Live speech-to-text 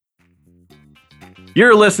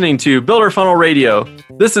You're listening to Builder Funnel Radio.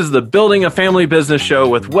 This is the Building a Family Business show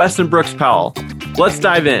with Wes and Brooks Powell. Let's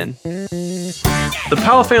dive in. The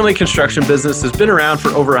Powell family construction business has been around for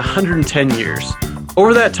over 110 years.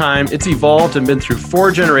 Over that time, it's evolved and been through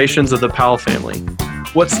 4 generations of the Powell family.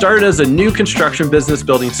 What started as a new construction business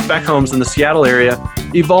building spec homes in the Seattle area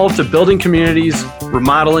evolved to building communities,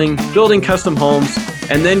 remodeling, building custom homes,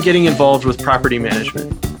 and then getting involved with property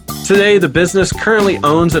management. Today, the business currently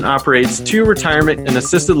owns and operates 2 retirement and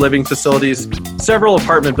assisted living facilities, several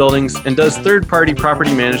apartment buildings, and does third-party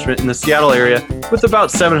property management in the Seattle area with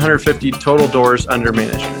about 750 total doors under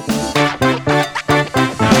management.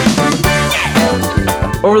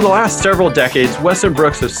 Over the last several decades, Wes and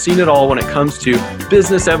Brooks have seen it all when it comes to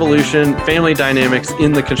business evolution, family dynamics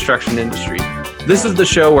in the construction industry. This is the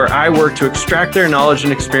show where I work to extract their knowledge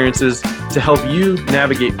and experiences to help you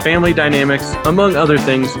navigate family dynamics, among other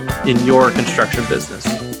things, in your construction business.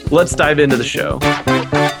 Let's dive into the show.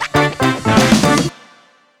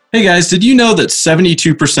 Hey guys, did you know that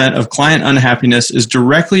 72% of client unhappiness is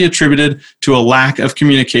directly attributed to a lack of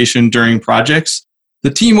communication during projects? The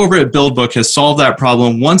team over at BuildBook has solved that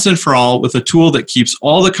problem once and for all with a tool that keeps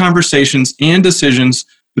all the conversations and decisions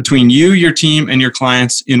between you, your team, and your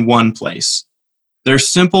clients in one place. Their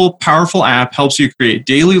simple, powerful app helps you create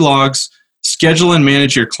daily logs, schedule and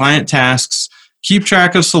manage your client tasks, keep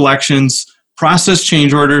track of selections, process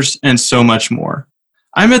change orders, and so much more.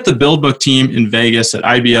 I met the BuildBook team in Vegas at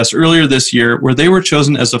IBS earlier this year, where they were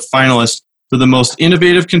chosen as a finalist for the most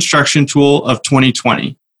innovative construction tool of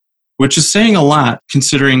 2020, which is saying a lot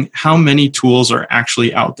considering how many tools are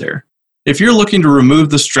actually out there. If you're looking to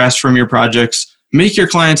remove the stress from your projects, make your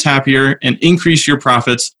clients happier, and increase your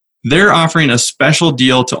profits, they're offering a special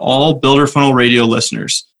deal to all Builder Funnel Radio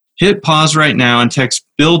listeners. Hit pause right now and text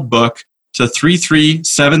BuildBook to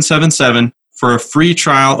 33777 for a free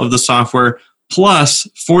trial of the software plus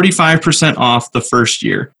 45% off the first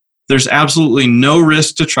year. There's absolutely no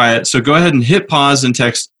risk to try it, so go ahead and hit pause and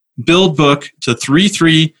text BuildBook to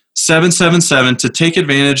 33777 to take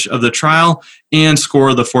advantage of the trial and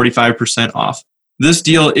score the 45% off. This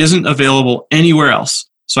deal isn't available anywhere else,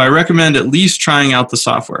 so I recommend at least trying out the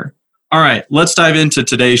software. All right, let's dive into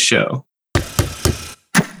today's show.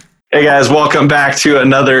 Hey guys, welcome back to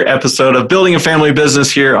another episode of Building a Family Business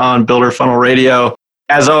here on Builder Funnel Radio.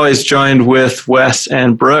 As always, joined with Wes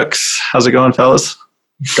and Brooks. How's it going, fellas?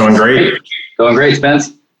 Going great. Going great,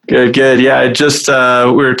 Spence. Good. Yeah, I just,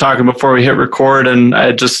 we were talking before we hit record, and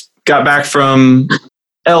I just got back from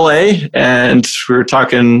LA, and we were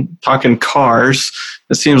talking cars.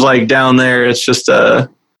 It seems like down there, it's just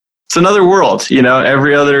it's another world. You know,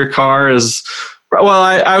 every other car is, well,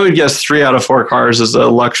 I would guess 3 out of 4 cars is a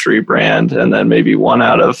luxury brand, and then maybe 1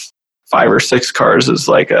 out of 5 or 6 cars is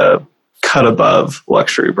like a cut above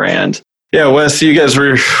luxury brand. Yeah, Wes, you guys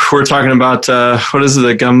were talking about what is it,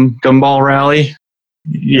 the Gumball Rally?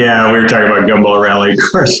 Yeah, we were talking about Gumball Rally, of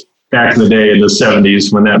course, back in the day in the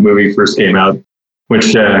 70s when that movie first came out,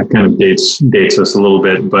 which kind of dates us a little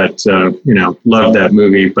bit, but loved that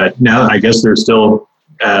movie. But now I guess there's still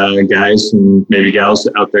guys and maybe gals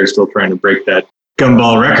out there still trying to break that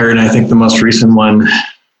gumball record. I think the most recent one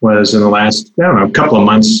was in the last, couple of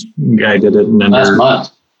months. A guy did it in last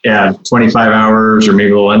month. Yeah, 25 hours or maybe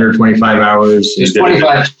a little under 25 hours. It's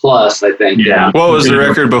 25 plus, I think. Yeah. What was the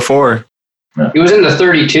record before? It was in the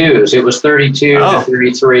 32s. It was 32 to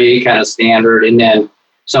 33, kind of standard. And then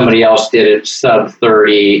somebody else did it sub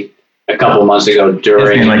 30 a couple of months ago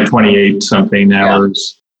during. Like 28 something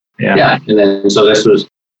hours. Yeah. And then, so this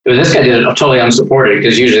guy did it totally unsupported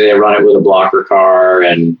because usually they run it with a blocker car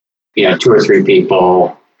and, 2 or 3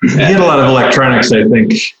 people. He had a lot of electronics, I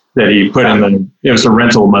think, that he put it was a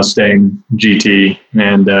rental Mustang GT,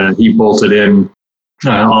 and he bolted in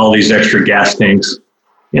all these extra gas tanks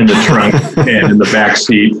in the trunk and in the back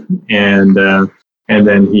seat, and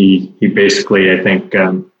then he basically, I think,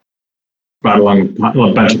 brought along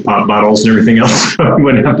a bunch of pop bottles and everything else, so he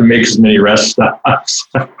wouldn't have to make as many rest stops.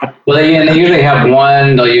 Well, they usually have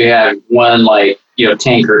one like,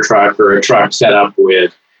 tanker truck or a truck set up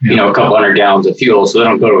with, a couple hundred gallons of fuel, so they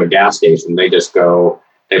don't go to a gas station. They just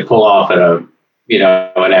they pull off at an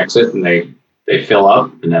exit, and they fill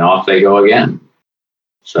up, and then off they go again.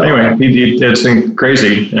 So anyway, it's been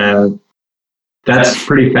crazy. That's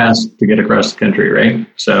pretty fast to get across the country, right?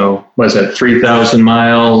 So was it 3,000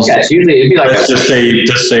 miles? Yeah, usually it'd be like just say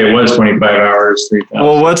it was 25 hours, 3,000.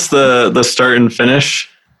 Well, what's the start and finish?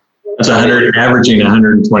 It's averaging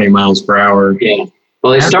 120 miles per hour. Yeah.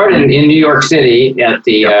 Well, they started in New York City at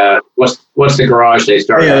the what's the garage they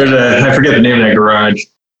started? Yeah, I forget the name of that garage.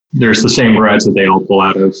 There's the same garage that they all pull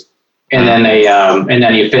out of. And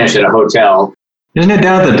then you finish at a hotel. Isn't it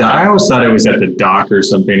down at the dock? I always thought it was at the dock or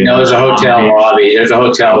something. No, there's a hotel lobby. There's a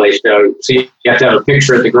hotel they show. So you have to have a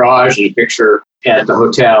picture at the garage and a picture at the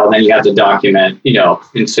hotel, and then you have to document,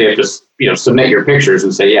 and so you have to, submit your pictures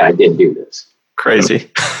and say, yeah, I did do this. Crazy.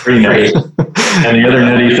 Pretty nice. And the other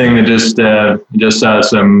nutty thing that just saw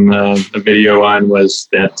a video on was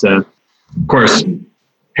that, of course,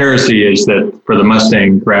 heresy is that for the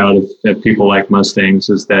Mustang crowd, if people like Mustangs,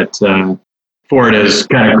 is that Ford has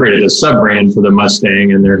kind of created a sub-brand for the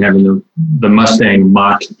Mustang, and they're having the Mustang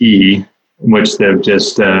Mach-E, which they've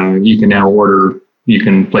just, you can now you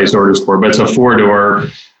can place orders for, but it's a 4-door,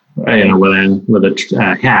 with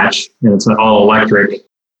a hatch, and it's all electric.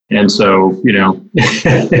 And so,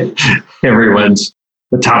 the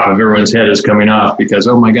top of everyone's head is coming off because,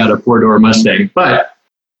 oh my God, a 4-door Mustang. But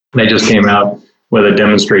they just came out with a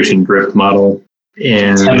demonstration drift model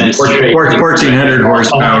and 1,400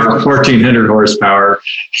 horsepower.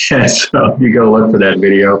 And so you go look for that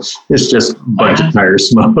video. It's just a bunch of tire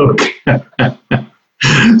smoke.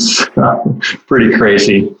 So, pretty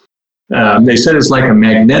crazy. They said it's like a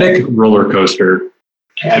magnetic roller coaster.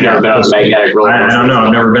 I've never been on a magnetic roller coaster. I don't know.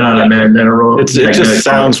 I've never been on a magnetic roller coaster. It just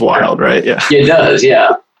sounds wild, right? Yeah. It does,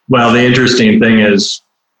 yeah. Well, the interesting thing is,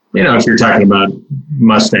 if you're talking about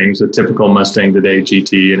Mustangs, a typical Mustang today,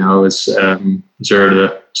 GT, is 0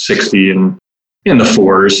 to 60 and in the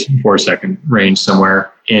 4-second range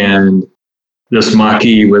somewhere. And this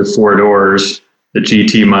Mach-E with 4 doors, the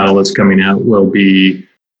GT model that's coming out will be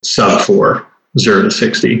sub 4, 0 to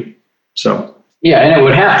 60. So. Yeah, and it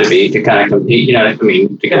would have to be to kind of compete, to compete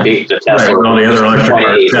with the Tesla. Right, all the other electric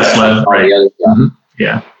cars, Tesla. Right. Mm-hmm.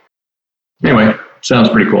 Yeah. Anyway, sounds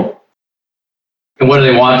pretty cool. And what do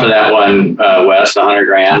they want for that one, Wes?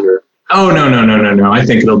 $100,000 or? Oh, no. I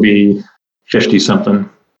think it'll be 50 something.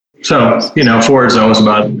 So, Ford's always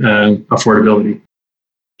about affordability.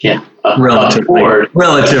 Yeah. Relatively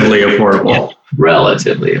affordable. Yeah.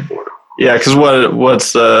 Relatively affordable. Yeah, because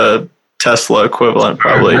what's the Tesla equivalent?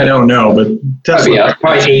 Probably. I don't know, but Tesla.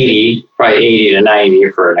 Probably 80 to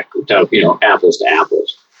 90 for apples to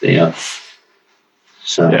apples.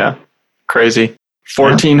 So. Yeah. Crazy.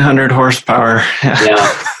 1,400 horsepower.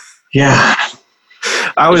 Yeah.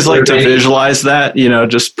 I always like to visualize that,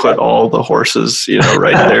 just put all the horses,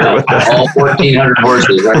 right there with that. All 1,400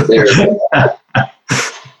 horses right there.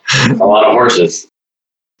 A lot of horses.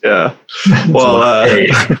 Yeah. Well,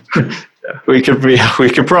 we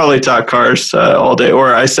could probably talk cars all day,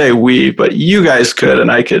 or I say we, but you guys could, and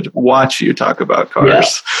I could watch you talk about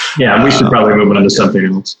cars. Yeah, we should probably move on to something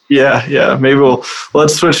else. Yeah. Maybe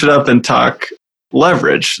let's switch it up and talk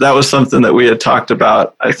leverage. That was something that we had talked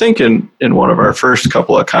about, I think, in one of our first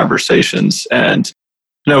couple of conversations. And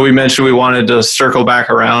we mentioned we wanted to circle back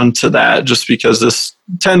around to that just because this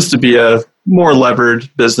tends to be a more levered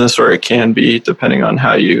business, or it can be depending on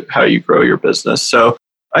how you grow your business. So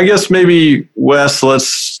I guess maybe, Wes,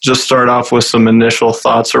 let's just start off with some initial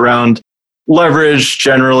thoughts around leverage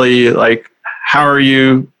generally. Like, how are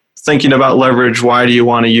you thinking about leverage? Why do you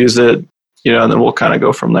want to use it? And then we'll kind of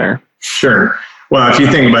go from there. Sure. Well, if you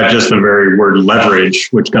think about just the very word leverage,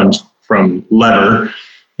 which comes from lever,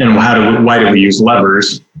 and why do we use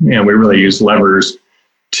levers? And we really use levers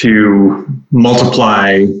to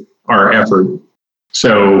multiply our effort.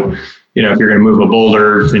 So, if you're going to move a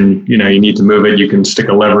boulder and, you need to move it, you can stick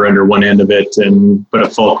a lever under one end of it and put a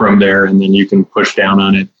fulcrum there, and then you can push down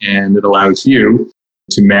on it, and it allows you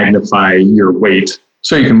to magnify your weight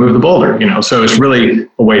so you can move the boulder, So it's really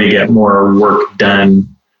a way to get more work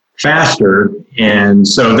done faster. And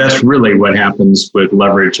so that's really what happens with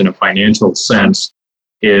leverage in a financial sense,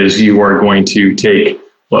 is you are going to take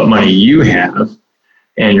what money you have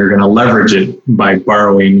and you're going to leverage it by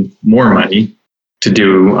borrowing more money to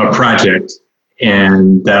do a project,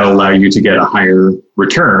 and that'll allow you to get a higher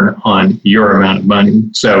return on your amount of money.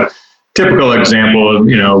 So typical example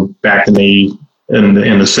of, back in the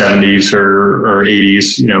 70s or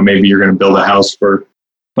 80s, maybe you're going to build a house for,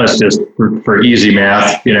 let's just, for easy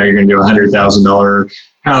math, you're going to do $100,000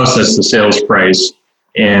 house. That's the sales price.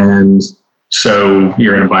 And so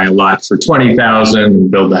you're going to buy a lot for $20,000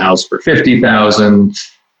 and build the house for $50,000.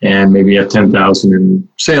 And maybe you have $10,000 in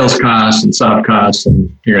sales costs and soft costs, and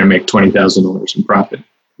you're going to make $20,000 in profit.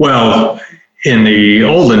 Well, in the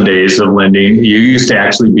olden days of lending, you used to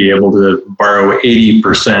actually be able to borrow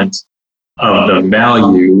 80% of the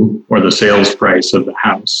value or the sales price of the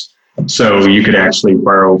house. So you could actually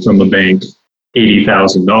borrow from the bank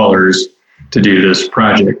 $80,000 to do this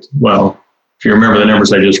project. Well, if you remember the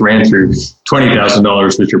numbers I just ran through,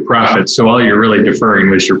 $20,000 was your profit. So all you're really deferring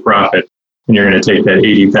was your profit. And you're going to take that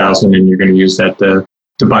 $80,000 and you're going to use that to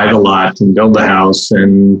to buy the lot and build the house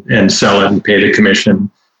and sell it and pay the commission.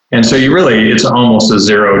 And so it's almost a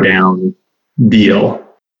zero down deal.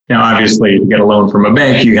 Now, obviously, to get a loan from a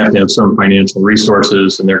bank, you have to have some financial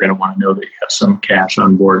resources, and they're going to want to know that you have some cash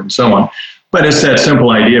on board and so on. But it's that simple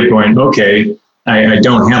idea of going, okay, I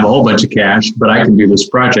don't have a whole bunch of cash, but I can do this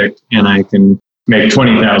project and I can make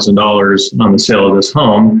 $20,000 on the sale of this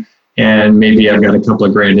home, and maybe I've got a couple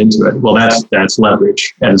of grand into it. Well, that's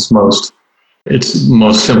leverage at its most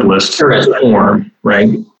simplest form, right?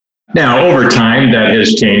 Now, over time, that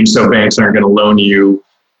has changed. So banks aren't going to loan you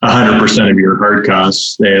 100% of your hard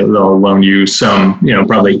costs. They'll loan you some,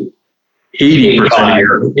 probably 80% of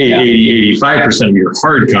your 85% of your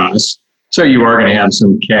hard costs. So you are going to have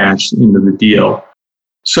some cash into the deal.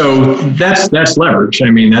 So that's leverage. I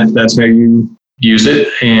mean, that's how you use it,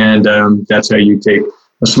 and that's how you take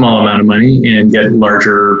a small amount of money and get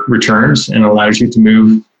larger returns, and allows you to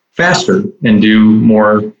move faster and do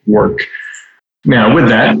more work. Now, with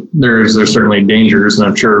that, there's certainly dangers, and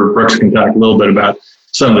I'm sure Brooks can talk a little bit about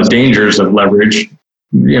some of the dangers of leverage.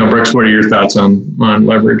 Brooks, what are your thoughts on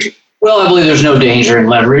leverage? Well, I believe there's no danger in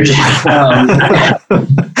leverage.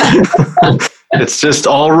 It's just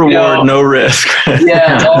all reward, no risk.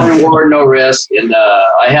 Yeah, it's all reward, no risk. And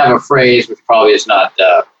I have a phrase which probably is not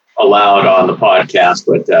allowed on the podcast,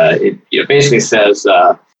 but it basically says,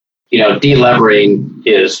 delevering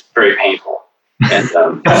is very painful. And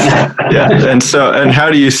and how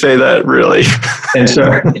do you say that really? And so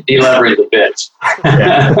delevering the bitch.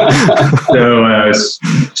 Yeah.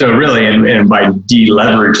 So really, and by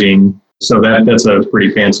deleveraging, so that's a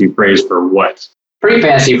pretty fancy phrase for what? Pretty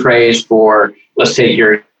fancy phrase for, let's take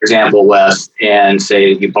your example, Wes, and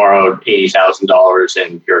say you borrowed $80,000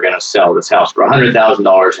 and you're going to sell this house for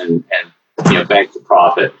 $100,000 and bank the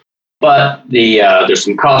profit. But there's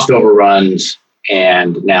some cost overruns,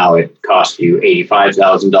 and now it costs you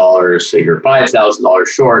 $85,000, so you're $5,000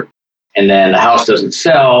 short, and then the house doesn't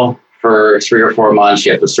sell for 3 or 4 months.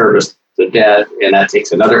 You have to service the debt, and that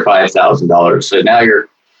takes another $5,000. So now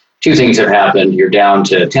two things have happened. You're down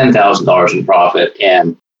to $10,000 in profit,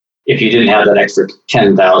 and if you didn't have that extra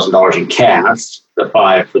 $10,000 in cash, the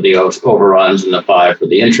 5 for the overruns and the 5 for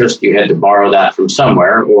the interest, you had to borrow that from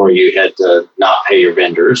somewhere, or you had to not pay your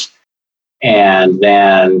vendors. And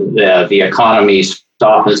then the economy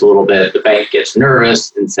softens a little bit. The bank gets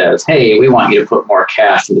nervous and says, hey, we want you to put more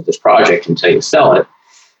cash into this project until you sell it.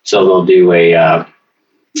 So they'll do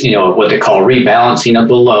what they call rebalancing of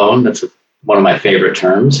the loan. That's one of my favorite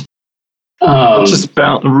terms. Just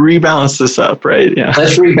rebalance this up, right? Yeah.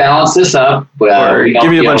 Let's rebalance this up. Or give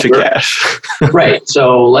me a bunch of cash. Right.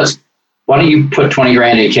 So why don't you put 20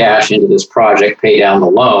 grand in cash into this project, pay down the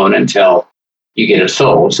loan until you get it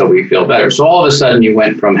sold, so we feel better. So all of a sudden you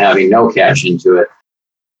went from having no cash into it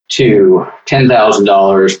to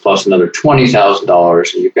 $10,000 plus another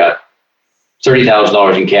 $20,000, and you've got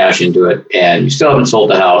 $30,000 in cash into it, and you still haven't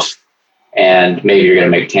sold the house, and maybe you're going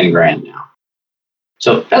to make 10 grand now.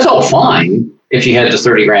 So that's all fine if you had the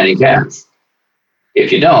 30 grand in cash.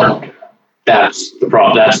 If you don't, that's the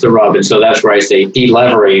problem. That's the rub. And so that's where I say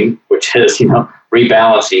delevering, which is,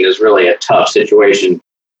 rebalancing, is really a tough situation,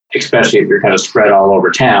 especially if you're kind of spread all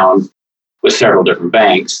over town with several different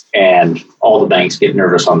banks, and all the banks get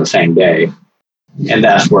nervous on the same day. And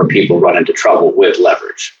that's where people run into trouble with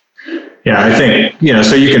leverage. Yeah, I think,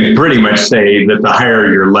 so you can pretty much say that the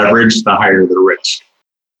higher your leverage, the higher the risk.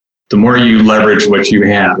 The more you leverage what you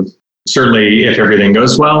have, certainly if everything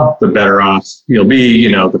goes well, the better off you'll be,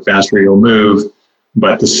 the faster you'll move.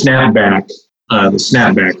 But the snapback on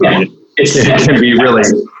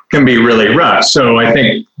it can be really rough. So I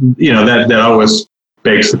think, that always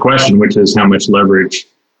begs the question, which is how much leverage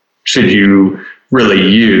should you really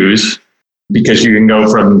use? Because you can go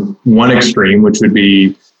from one extreme, which would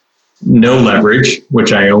be no leverage,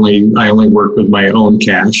 which I only work with my own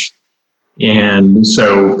cash. And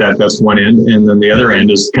so that's one end. And then the other end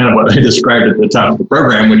is kind of what I described at the top of the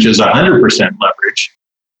program, which is 100% leverage.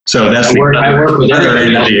 So that's the other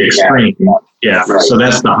end of the extreme. Yeah. Right. So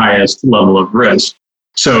that's the highest level of risk.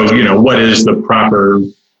 So, what is the proper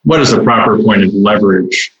point of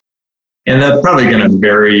leverage? And that's probably going to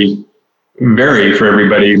vary for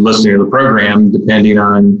everybody listening to the program, depending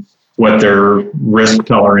on what their risk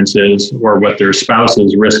tolerance is, or what their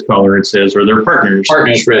spouse's risk tolerance is, or their partner's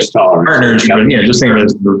risk tolerance. Just think of it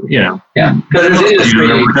as, Yeah.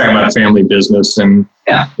 We're talking about family business, and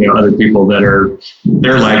other people their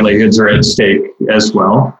livelihoods are at stake as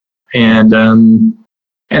well. And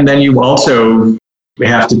then you also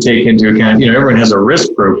have to take into account, everyone has a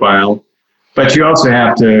risk profile, but you also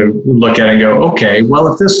have to look at it and go, okay,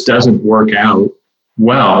 well, if this doesn't work out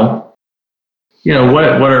well,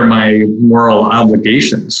 what are my moral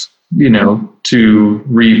obligations, to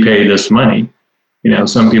repay this money?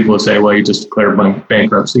 Some people would say, well, you just declare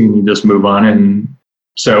bankruptcy and you just move on. And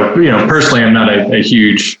so, personally, I'm not a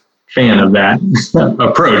huge fan of that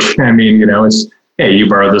approach. I mean, it's, hey, you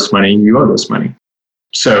borrow this money, you owe this money.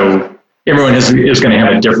 So everyone is going to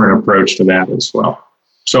have a different approach to that as well.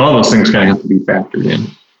 So all those things kind of have to be factored in.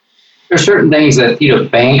 There's certain things that,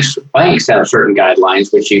 banks have certain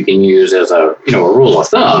guidelines, which you can use as a rule of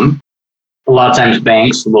thumb. A lot of times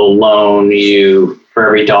banks will loan you for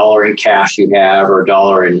every $1 in cash you have, or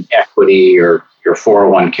 $1 in equity, or your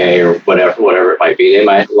 401k, or whatever it might be. They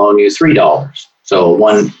might loan you $3. So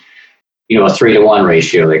a 3-to-1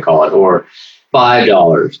 ratio, they call it, or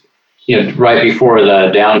 $5. Right before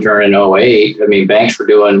the downturn in 2008, banks were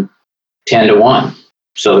doing 10-to-1.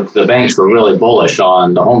 So the banks were really bullish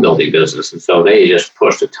on the home building business. And so they just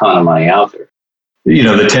pushed a ton of money out there. The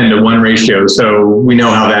 10-to-1 ratio. So we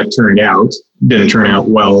know how that turned out. Didn't turn out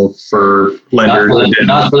well for lenders.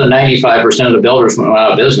 Not for the 95% of the builders went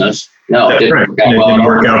out of business. No, it didn't work out well. It didn't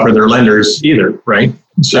work out for their lenders either, right?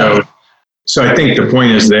 So I think the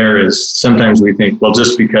point is sometimes we think, well,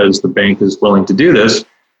 just because the bank is willing to do this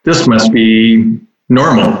must be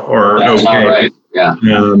normal or That's okay. Not right. Yeah.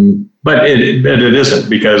 But it isn't,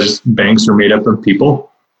 because banks are made up of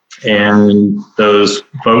people, and those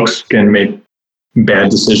folks can make bad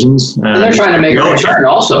decisions. And they're trying to make a return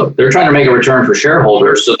also. They're trying to make a return for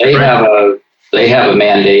shareholders. So they have a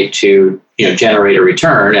mandate to generate a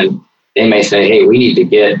return, and they may say, hey, we need to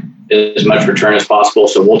get as much return as possible,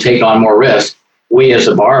 so we'll take on more risk. We as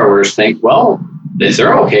the borrowers think, well, if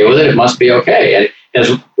they're okay with it, it must be okay. And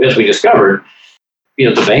as we discovered,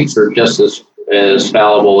 the banks are just as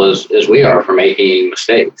fallible as we are for making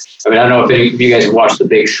mistakes. I don't know if any of you guys have watched The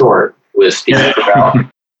Big Short with Steve Carell.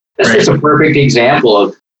 That's just a perfect example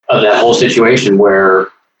of that whole situation where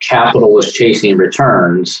capital was chasing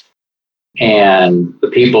returns, and the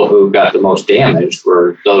people who got the most damaged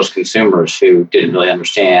were those consumers who didn't really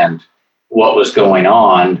understand what was going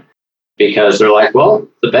on, because they're like, well,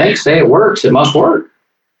 the banks say it works, it must work.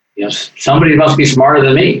 Somebody must be smarter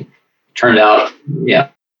than me. Turned out,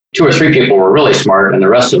 2 or 3 people were really smart, and the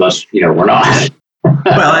rest of us, were not.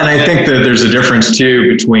 Well, and I think that there's a difference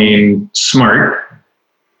too between smart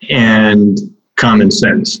and common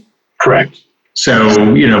sense. Correct.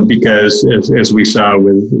 So, because as we saw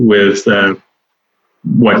with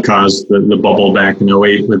what caused the bubble back in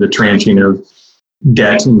 2008 with the tranching of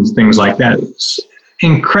debt and things like that,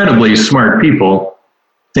 incredibly smart people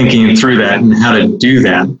thinking through that and how to do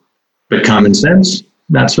that, but common sense,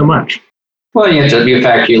 not so much. Well, in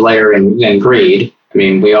fact, you layer in greed.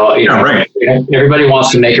 We all, right. Everybody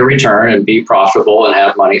wants to make a return and be profitable and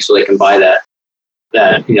have money so they can buy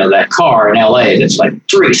that car in LA that's like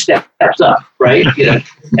 3 steps up, right?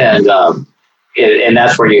 And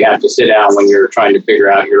that's where you have to sit down when you're trying to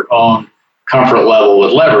figure out your own comfort level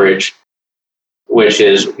with leverage, which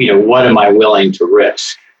is, what am I willing to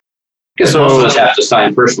risk? Because most of us have to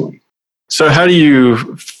sign personally. So how do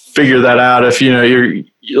you figure that out? If you're,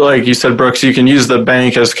 like you said, Brooks, you can use the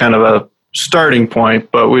bank as kind of a starting point,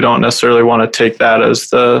 but we don't necessarily want to take that as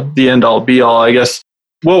the end all be all. I guess,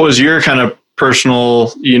 what was your kind of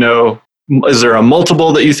personal, is there a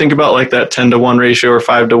multiple that you think about, like that 10-to-1 ratio or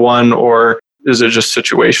 5-to-1, or is it just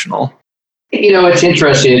situational? It's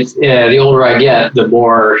interesting. The older I get, the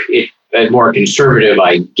more conservative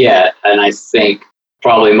I get. And I think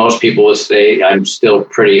probably most people would say I'm still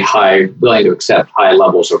pretty willing to accept high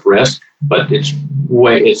levels of risk, but it's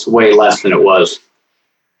way less than it was,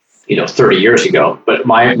 30 years ago. But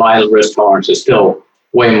my risk tolerance is still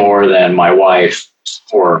way more than my wife's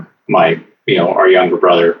or my, our younger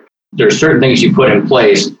brother. There's certain things you put in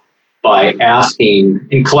place by asking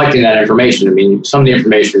and collecting that information. Some of the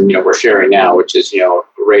information, we're sharing now, which is, a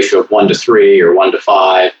ratio of 1-to-3 or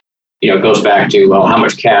 1-to-5, goes back to, well, how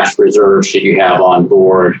much cash reserve should you have on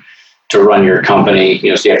board to run your company? So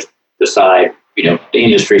you have to decide, the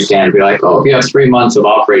industry standard, be like, oh, if you have 3 months of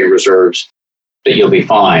operating reserves, that you'll be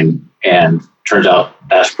fine. And turns out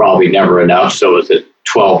that's probably never enough. So is it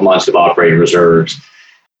 12 months of operating reserves?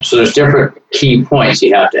 So there's different key points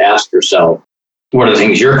you have to ask yourself. What are the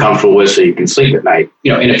things you're comfortable with so you can sleep at night?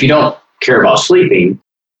 And if you don't care about sleeping,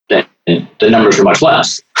 then the numbers are much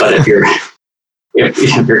less. But if you're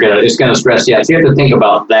it's going to stress you out. So you have to think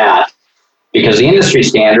about that, because the industry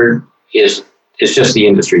standard is just the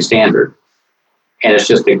industry standard, and it's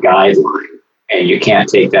just a guideline, and you can't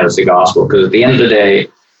take that as the gospel, because at the end of the day,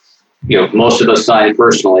 most of us sign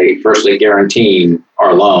personally guaranteeing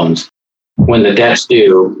our loans. When the debt's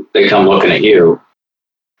due, they come looking at you,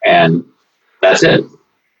 and that's it.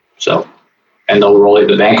 So, and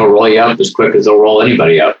the bank will roll you up as quick as they'll roll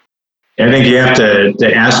anybody up. I think you have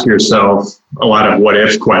to ask yourself a lot of what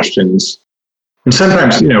if questions. And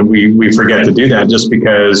sometimes, we forget to do that just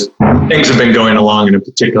because things have been going along in a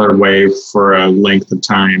particular way for a length of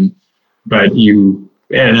time. But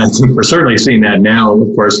and I think we're certainly seeing that now,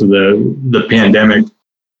 of course, of the pandemic,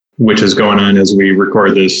 which is going on as we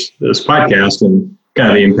record this podcast, and kind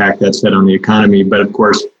of the impact that's had on the economy. But of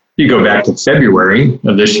course, you go back to February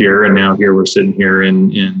of this year, and now here we're sitting here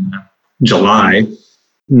in July.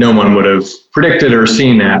 No one would have predicted or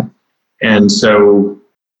seen that. And so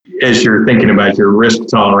as you're thinking about your risk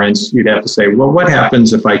tolerance, you'd have to say, well, what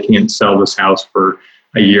happens if I can't sell this house for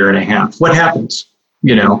a year and a half? What happens?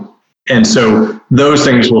 And so those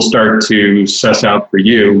things will start to suss out for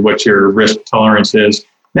you what your risk tolerance is,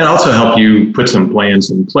 and also help you put some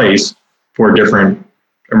plans in place for different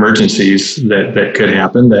emergencies that could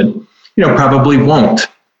happen that, probably won't.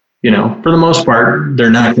 For the most part,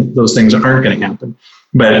 those things aren't going to happen.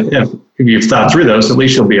 But if you've thought through those, at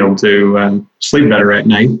least you'll be able to sleep better at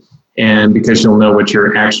night, and because you'll know what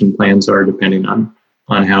your action plans are depending on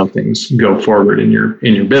how things go forward in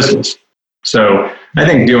your business. So I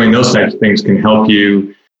think doing those types of things can help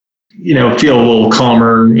you, feel a little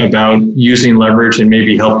calmer about using leverage, and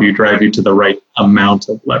maybe help you drive you to the right amount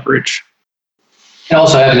of leverage. And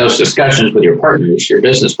also having those discussions with your partners, your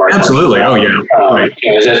business partners. Absolutely. Oh, yeah. Right.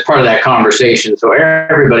 As part of that conversation. So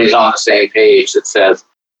everybody's on the same page that says,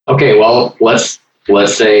 okay, well, let's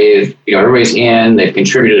say, everybody's in, they've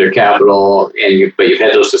contributed their capital, but you've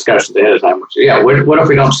had those discussions ahead of time. Which, what if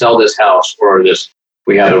we don't sell this house, or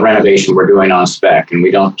we have a renovation we're doing on spec and we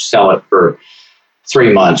don't sell it for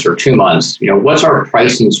 3 months or 2 months? What's our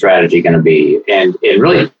pricing strategy going to be? And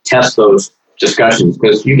really test those discussions,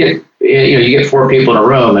 because you get 4 people in a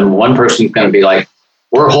room, and one person's going to be like,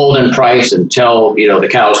 we're holding price until the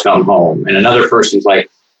cows come home, and another person's like,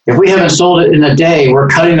 if we haven't sold it in a day, we're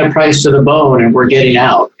cutting the price to the bone and we're getting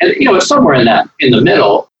out. And it's somewhere in the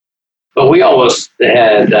middle. But we always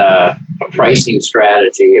had a pricing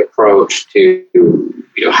strategy approach to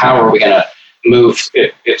how are we going to move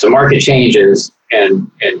if the market changes,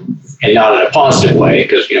 and not in a positive way,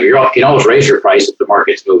 because you can always raise your price if the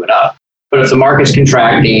market's moving up. But if the market's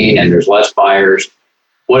contracting and there's less buyers,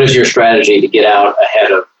 what is your strategy to get out ahead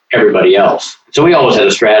of everybody else? So we always had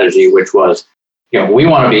a strategy, which was, we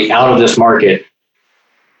want to be out of this market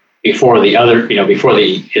before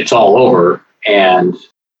it's all over, and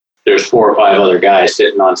there's 4 or 5 other guys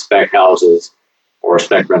sitting on spec houses or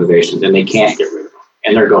spec renovations, and they can't get rid of them,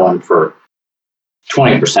 and they're going for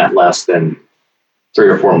 20% less than 3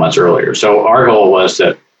 or 4 months earlier. So our goal was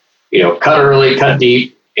to, cut early, cut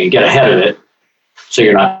deep, and get ahead of it, so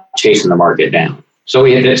you're not chasing the market down. So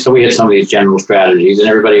we had some of these general strategies, and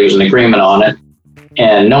everybody was in agreement on it.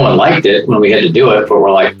 And no one liked it when we had to do it, but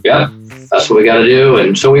we're like, yeah, that's what we got to do.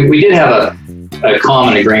 And so we did have a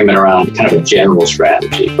common agreement around kind of a general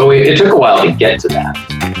strategy, but it took a while to get to that.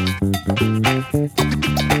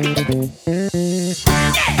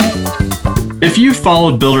 If you've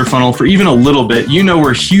followed Builder Funnel for even a little bit,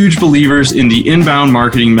 we're huge believers in the inbound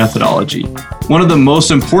marketing methodology. One of the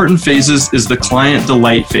most important phases is the client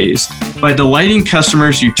delight phase. By delighting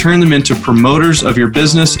customers, you turn them into promoters of your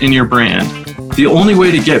business and your brand. The only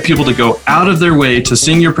way to get people to go out of their way to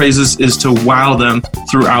sing your praises is to wow them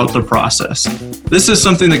throughout the process. This is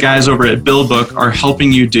something the guys over at BuildBook are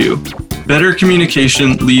helping you do. Better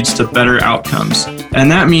communication leads to better outcomes, and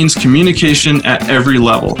that means communication at every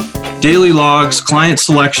level. Daily logs, client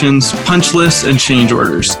selections, punch lists, and change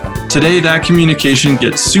orders. Today, that communication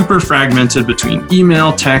gets super fragmented between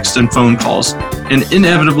email, text, and phone calls, and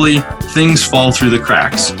inevitably, things fall through the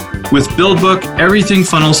cracks. With BuildBook, everything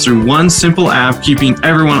funnels through one simple app, keeping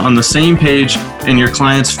everyone on the same page and your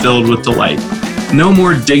clients filled with delight. No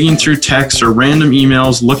more digging through texts or random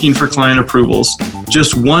emails looking for client approvals.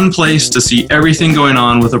 Just one place to see everything going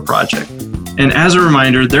on with a project. And as a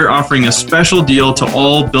reminder, they're offering a special deal to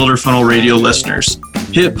all Builder Funnel Radio listeners.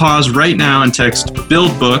 Hit pause right now and text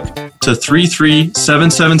BuildBook to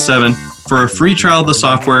 33777 for a free trial of the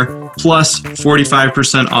software plus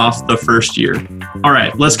 45% off the first year. All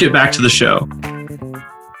right, let's get back to the show.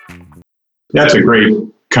 That's a great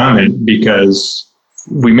comment, because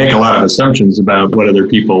we make a lot of assumptions about what other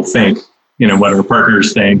people think, what our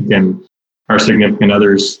partners think and our significant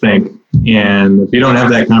others think. And if you don't have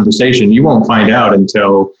that conversation, you won't find out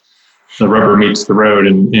until the rubber meets the road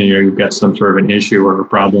and you've got some sort of an issue or a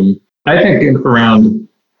problem. I think around,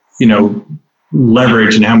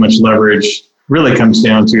 leverage and how much leverage really comes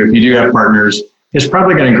down to, if you do have partners, it's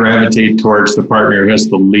probably going to gravitate towards the partner who has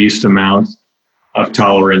the least amount of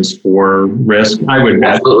tolerance for risk. I would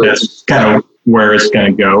bet that's kind of where it's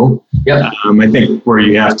going to go. Yep. I think where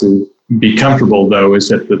you have to be comfortable, though, is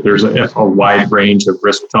that there's a wide range of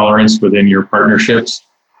risk tolerance within your partnerships,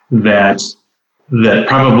 that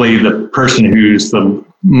probably the person who's the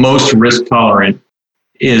most risk tolerant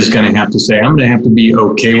is going to have to say, I'm going to have to be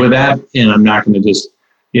okay with that, and I'm not going to just,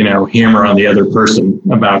 hammer on the other person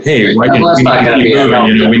about, hey, why can't we keep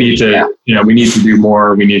moving? We need to do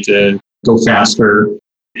more. We need to go faster.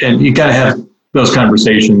 And you got to have those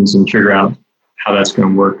conversations and figure out how that's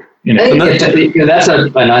going to work. That's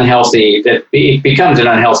an unhealthy, it becomes an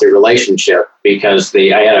unhealthy relationship, because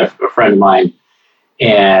I had a friend of mine,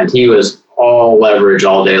 and he was all leverage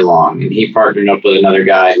all day long, and he partnered up with another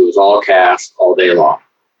guy who was all cash all day long.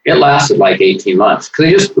 It lasted like 18 months because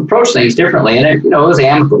he just approached things differently, and it was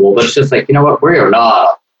amicable, but it's just like, what, we are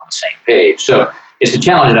not on the same page. So it's a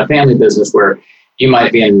challenge in a family business where you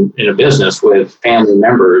might be in a business with family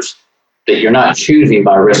members that you're not choosing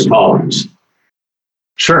by risk tolerance.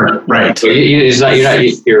 Sure, right. So your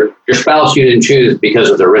spouse you didn't choose because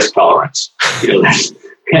of their risk tolerance.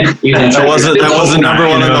 That wasn't number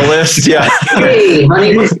one on the list. Yeah. Hey,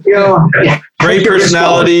 honey, great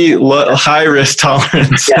personality, high risk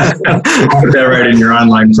tolerance. Yeah. Put that right in your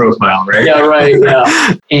online profile, right? Yeah, right.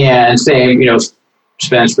 Yeah. And same,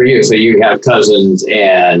 Spence, for you. So you have cousins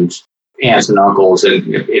and aunts and uncles, and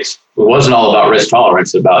it wasn't all about risk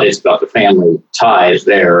tolerance. It's about the family ties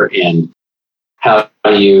there, and how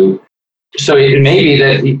you. So it may be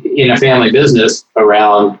that in a family business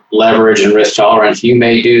around leverage and risk tolerance, you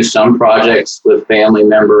may do some projects with family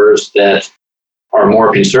members that are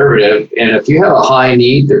more conservative. And if you have a high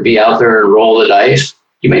need to be out there and roll the dice,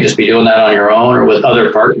 you may just be doing that on your own or with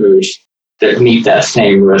other partners that meet that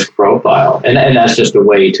same risk profile. And that's just a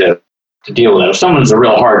way to deal with it. If someone's a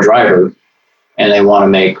real hard driver and they want to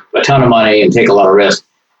make a ton of money and take a lot of risk,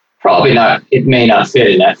 probably not, it may not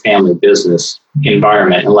fit in that family business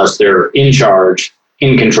environment unless they're in charge,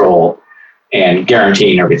 in control, and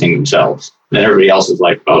guaranteeing everything themselves. Then everybody else is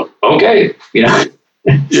like, oh, okay,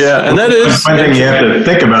 Yeah, and that is one thing you have to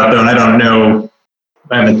think about, though, and I don't know,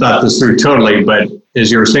 I haven't thought this through totally, but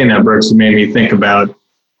as you were saying that, Brooks, it made me think about,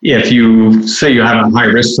 if you say you have a high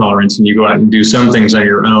risk tolerance and you go out and do some things on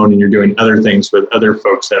your own and you're doing other things with other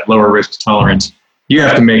folks that lower risk tolerance, you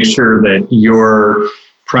have to make sure that your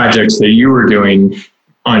projects that you were doing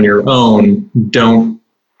on your own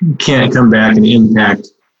can't come back and impact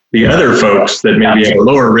the other folks that maybe have a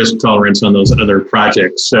lower risk tolerance on those other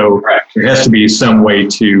projects. So there has to be some way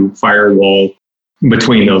to firewall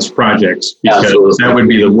between those projects, because that would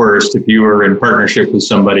be the worst if you were in partnership with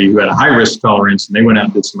somebody who had a high risk tolerance and they went out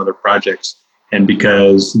and did some other projects, and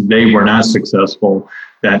because they were not successful,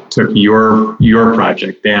 that took your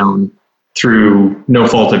project down through no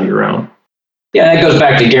fault of your own. Yeah, that goes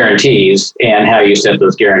back to guarantees and how you set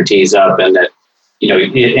those guarantees up, and that,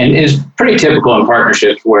 and is pretty typical in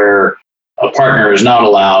partnerships where a partner is not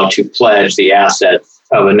allowed to pledge the assets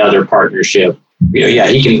of another partnership.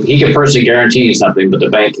 He can personally guarantee something, but the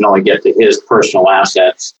bank can only get to his personal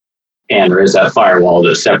assets, and there is that firewall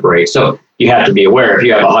that separates. So you have to be aware, if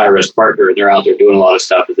you have a high risk partner and they're out there doing a lot of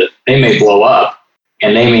stuff, that they may blow up.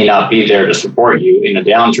 And they may not be there to support you in a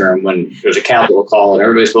downturn when there's a capital call and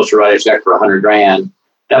everybody's supposed to write a check for $100,000.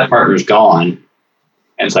 That partner's gone.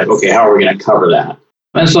 And it's like, okay, how are we going to cover that?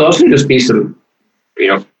 And so those can just be some,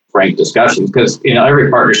 frank discussions, because, every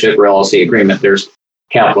partnership or LLC agreement, there's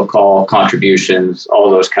capital call, contributions, all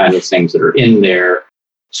those kinds of things that are in there.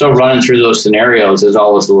 So running through those scenarios is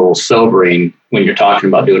always a little sobering when you're talking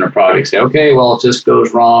about doing a project. Say, okay, well, if this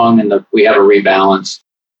goes wrong and we have a rebalance,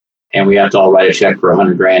 and we have to all write a check for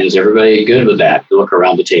 $100,000. Is everybody good with that? You look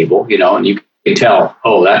around the table, and you can tell,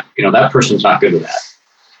 that person's not good with that.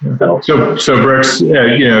 Yeah. So Brooks,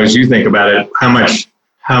 as you think about it, how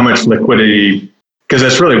much liquidity? Because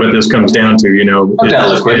that's really what this comes down to. It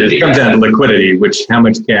comes down to liquidity, which how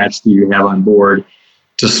much cash do you have on board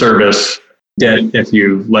to service debt if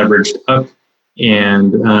you leveraged up,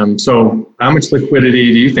 and so how much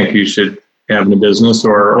liquidity do you think you should having a business,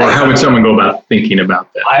 or how would someone go about thinking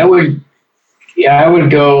about that? I would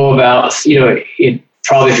go about,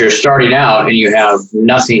 probably if you're starting out and you have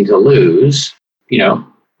nothing to lose,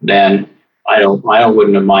 then I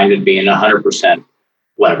wouldn't have minded being 100%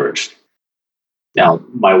 leveraged. Now,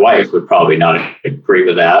 my wife would probably not agree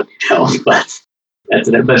with that, but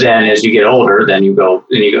then as you get older, then you go,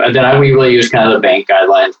 and then we really use kind of the bank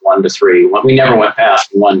guidelines 1 to 3. We never went past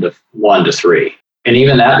 1 to 3. And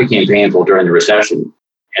even that became painful during the recession.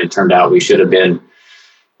 And it turned out we should have been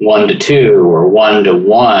 1 to 2 or 1 to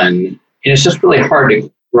 1. And it's just really hard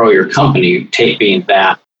to grow your company being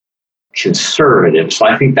that conservative. So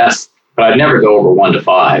I think but I'd never go over 1 to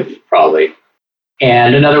 5, probably.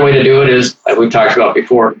 And another way to do it is, like we talked about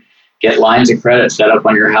before, get lines of credit set up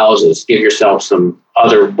on your houses. Give yourself some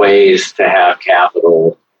other ways to have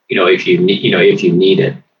capital, if you need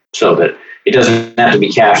it, so that it doesn't have to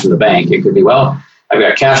be cash in the bank. It could be, well, I've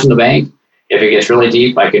got cash in the bank. If it gets really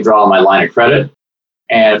deep, I could draw on my line of credit.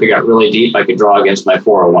 And if it got really deep, I could draw against my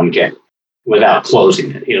 401k without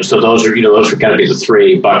closing it. So those are kind of be the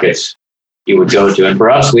three buckets you would go to. And for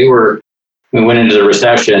us, we went into the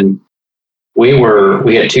recession. We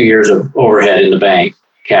had 2 years of overhead in the bank,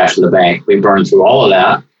 cash in the bank. We burned through all of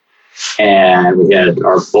that, and we had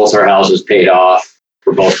both our houses paid off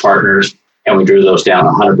for both partners, and we drew those down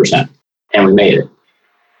 100%, and we made it.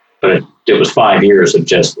 But it was 5 years of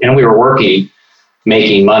and we were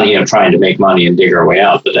making money, trying to make money and dig our way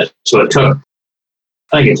out. So it took,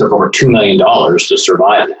 I think it took over $2 million to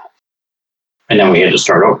survive that, and then we had to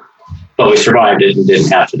start over. But we survived it and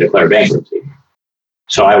didn't have to declare bankruptcy.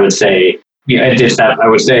 So I would say, it's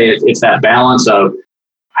that balance of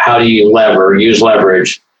how do you use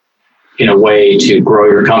leverage in a way to grow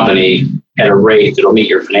your company at a rate that'll meet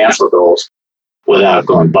your financial goals without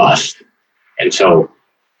going bust. And so,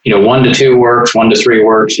 1 to 2 works, 1 to 3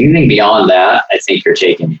 works. Anything beyond that, I think you're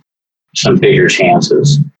taking some bigger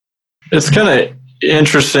chances. It's kind of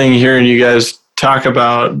interesting hearing you guys talk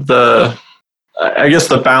about the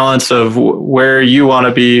balance of where you want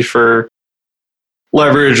to be for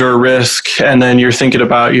leverage or risk, and then you're thinking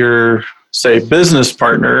about your, say, business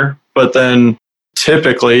partner, but then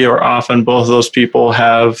typically or often both of those people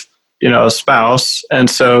have, a spouse. And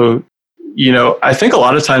so, I think a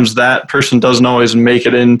lot of times that person doesn't always make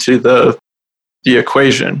it into the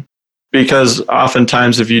equation, because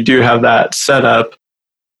oftentimes if you do have that set up,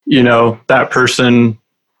 that person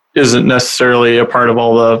isn't necessarily a part of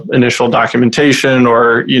all the initial documentation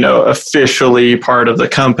or, officially part of the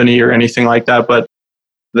company or anything like that, but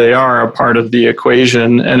they are a part of the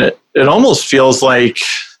equation. And it almost feels like,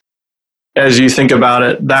 as you think about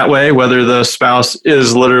it that way, whether the spouse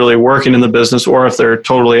is literally working in the business or if they're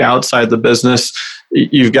totally outside the business,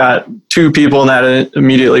 you've got 2 people and that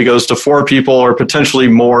immediately goes to 4 people or potentially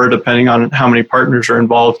more, depending on how many partners are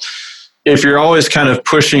involved. If you're always kind of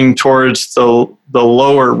pushing towards the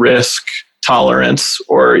lower risk tolerance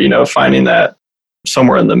or, finding that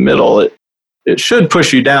somewhere in the middle, it should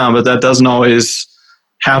push you down, but that doesn't always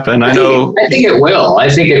happen. I think it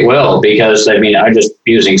will because, I just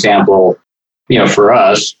use an example, for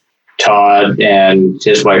us, Todd and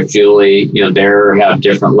his wife, Julie, they have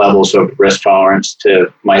different levels of risk tolerance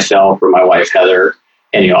to myself or my wife, Heather.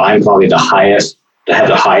 And, I'm probably the highest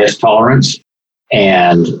tolerance,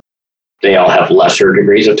 and they all have lesser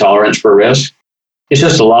degrees of tolerance for risk. It's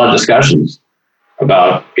just a lot of discussions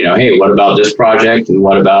about, hey, what about this project? And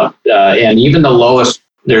what about, and even the lowest,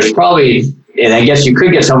 there's probably, and I guess you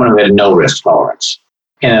could get someone who had no risk tolerance.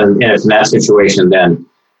 And if in that situation, then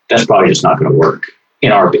that's probably just not going to work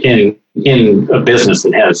in a business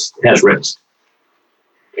that has risk.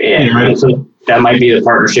 And so that might be the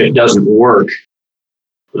partnership doesn't work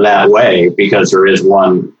that way because there is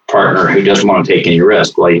one partner who doesn't want to take any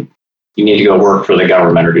risk. Well, you need to go work for the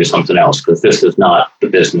government or do something else because this is not the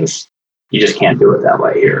business. You just can't do it that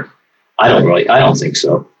way here. I don't think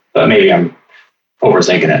so, but maybe I'm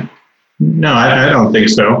overthinking it. No, I don't think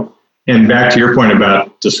so. And back to your point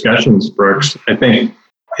about discussions, Brooks, I think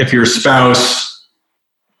if your spouse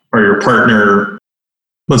or your partner,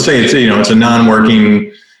 let's say it's a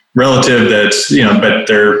non-working relative that's, but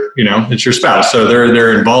they're, it's your spouse. So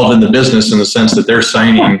they're involved in the business in the sense that they're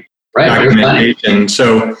signing documentation.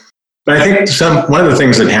 So, but I think one of the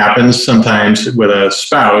things that happens sometimes with a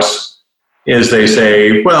spouse is they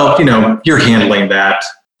say, well, you're handling that,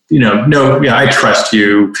 I trust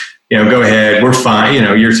you. Go ahead, we're fine.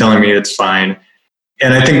 You're telling me it's fine.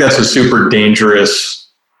 And I think that's a super dangerous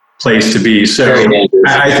place to be. So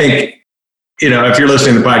I think, if you're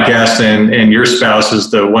listening to the podcast and your spouse is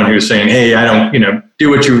the one who's saying, hey, I don't, do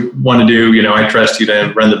what you want to do. I trust you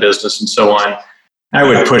to run the business and so on. I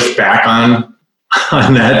would push back on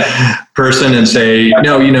that person and say,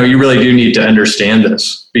 no, you really do need to understand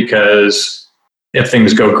this because if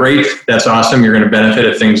things go great, that's awesome. You're going to benefit.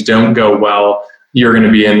 If things don't go well, you're going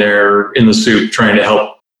to be in there in the soup trying to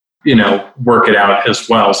help, work it out as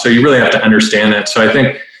well. So you really have to understand that. So I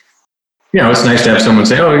think, it's nice to have someone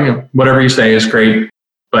say, oh, whatever you say is great,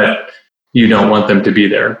 but you don't want them to be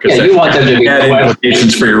there because you want them to be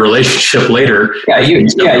implications for your relationship later. You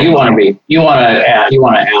want to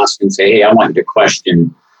ask and say, hey, I want you to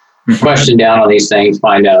question down on these things,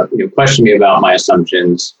 find out, question me about my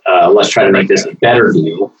assumptions. Let's try to make this a better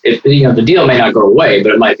deal. The deal may not go away,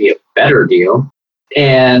 but it might be a better deal.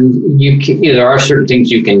 And there are certain things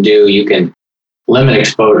you can do. You can limit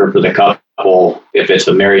exposure for the couple if it's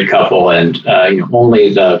a married couple, and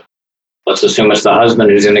only let's assume it's the husband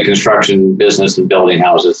who's in the construction business and building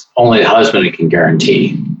houses. Only the husband can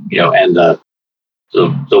guarantee, and the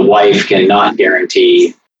wife cannot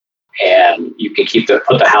guarantee. And you can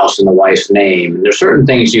put the house in the wife's name. And there's certain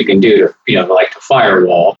things you can do to, like to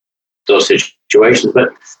firewall those situations.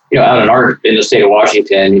 But, out in the state of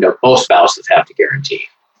Washington, both spouses have to guarantee.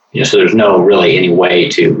 So there's no really any way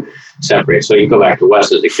to separate. So you go back to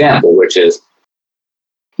Wes's example, which is,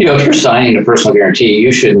 if you're signing a personal guarantee,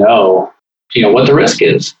 you should know, what the risk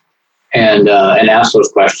is, and ask those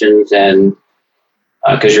questions, and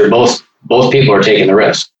because you're both people are taking the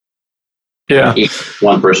risk. Yeah,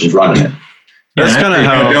 one person's running it. That's kind of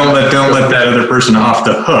how. Don't let that other person off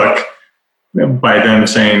the hook by them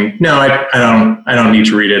saying, "No, I don't need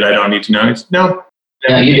to read it. I don't need to know."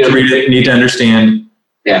 You need to read it. You need to understand.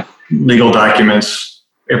 Yeah, legal documents.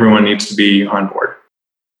 Everyone needs to be on board.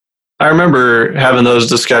 I remember having those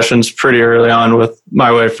discussions pretty early on with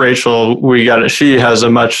my wife, Rachel. She has a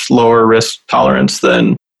much lower risk tolerance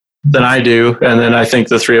than I do, and then I think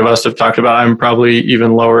the three of us have talked about I'm probably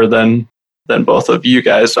even lower than both of you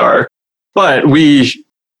guys are. But we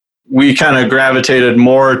kind of gravitated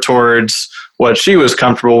more towards what she was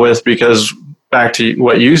comfortable with, because back to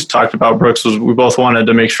what you talked about, Brooks, was we both wanted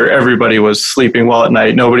to make sure everybody was sleeping well at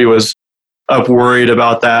night. Nobody was up worried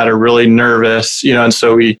about that or really nervous, and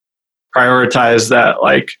so we prioritized that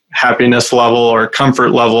like happiness level or comfort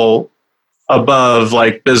level above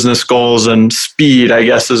like business goals, and speed, I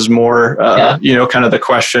guess, is more, kind of the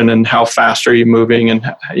question, and how fast are you moving, and,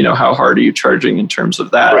 how hard are you charging in terms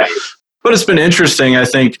of that. Right. But it's been interesting. I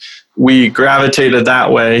think we gravitated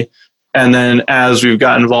that way. And then as we've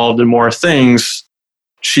got involved in more things,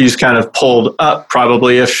 she's kind of pulled up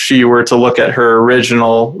probably if she were to look at her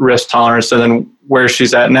original risk tolerance, and then where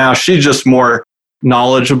she's at now, she's just more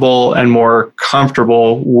knowledgeable and more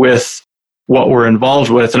comfortable with what we're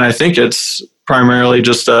involved with. And I think it's primarily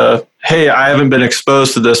just hey, I haven't been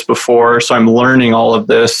exposed to this before, so I'm learning all of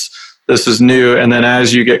this. This is new. And then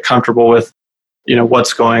as you get comfortable with,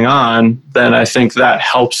 what's going on, then I think that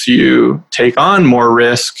helps you take on more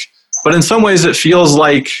risk. But in some ways it feels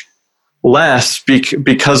like less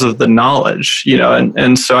because of the knowledge,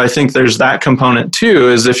 and so I think there's that component too,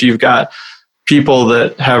 is if you've got people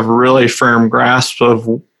that have really firm grasp of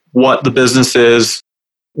what the business is,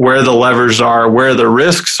 where the levers are, where the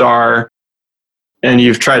risks are, and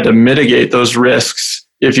you've tried to mitigate those risks.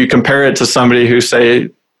 If you compare it to somebody who, say,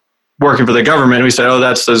 working for the government, we say, oh,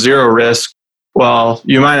 that's a zero risk. Well,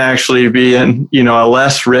 you might actually be in, a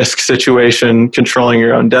less risk situation, controlling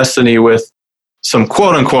your own destiny with some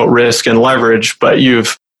quote unquote risk and leverage, but you're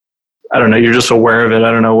just aware of it.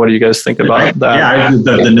 I don't know. What do you guys think about that? Yeah,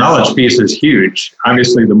 the knowledge piece is huge.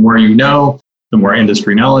 Obviously, the more you know, the more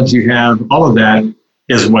industry knowledge you have, all of that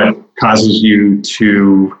is what causes you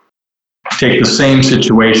to take the same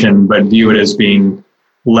situation but view it as being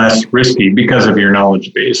less risky because of your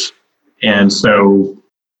knowledge base. And so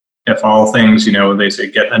if all things, they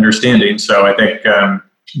say get understanding. So I think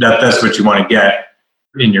that's what you want to get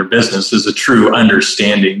in your business, is a true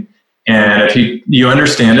understanding. And if you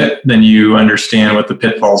understand it, then you understand what the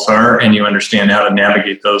pitfalls are, and you understand how to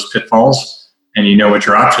navigate those pitfalls, and you know what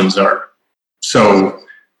your options are. So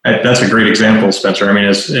that's a great example, Spencer. I mean,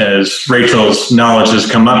 as Rachel's knowledge has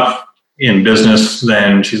come up in business,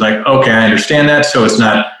 then she's like, okay, I understand that. So it's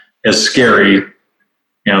not as scary.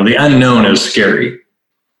 The unknown is scary.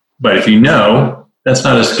 But if you know, that's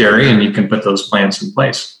not as scary, and you can put those plans in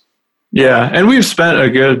place. Yeah, and we've spent a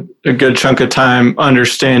good chunk of time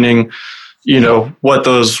understanding, what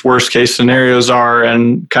those worst case scenarios are,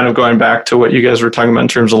 and kind of going back to what you guys were talking about in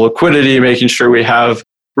terms of liquidity, making sure we have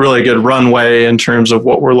really good runway in terms of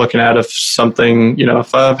what we're looking at. If something,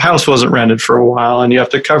 if a house wasn't rented for a while and you have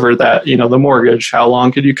to cover that, the mortgage, how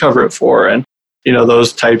long could you cover it for? And,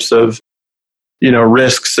 those types of,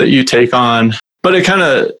 risks that you take on. But it kind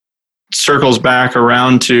of circles back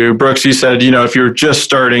around to, Brooks, you said, if you're just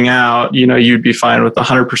starting out, you'd be fine with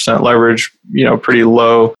 100% leverage, pretty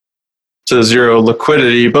low to zero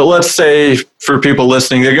liquidity. But let's say for people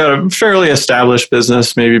listening, they've got a fairly established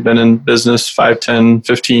business, maybe been in business 5, 10,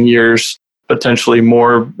 15 years, potentially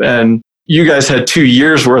more. And you guys had 2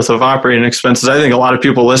 years worth of operating expenses. I think a lot of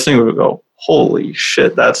people listening would go, holy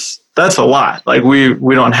shit, that's a lot. Like we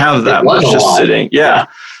don't have that much just sitting. Yeah.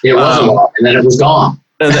 It was a lot, and then it was gone.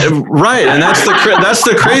 Right. And that's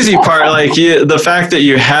the crazy part. Like the fact that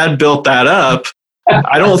you had built that up,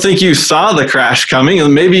 I don't think you saw the crash coming,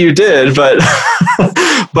 and maybe you did, but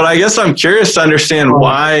I guess I'm curious to understand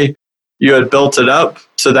why you had built it up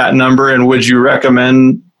to that number, and would you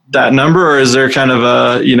recommend that number, or is there kind of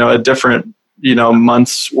a different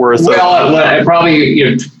month's worth? Well, probably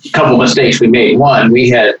a couple mistakes we made. One, we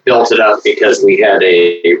had built it up because we had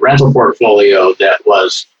a rental portfolio that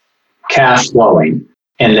was cash flowing,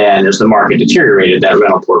 and then as the market deteriorated, that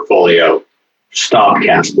rental portfolio stopped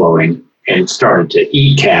cash flowing and started to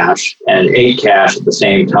eat cash, and ate cash at the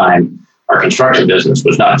same time. Our construction business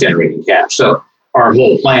was not generating cash, so our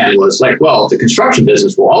whole plan was like, well, the construction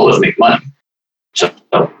business will always make money. So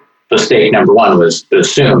mistake number one was to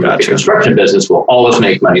assume that the construction business will always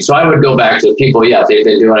make money. So I would go back to people, they've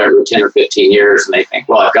been doing it for 10 or 15 years, and they think,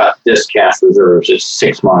 well, I've got this cash reserves, it's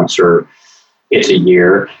 6 months or it's a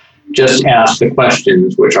year. Just ask the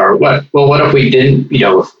questions, which are, what if we didn't,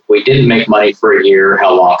 if we didn't make money for a year,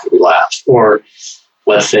 how long could we last? Or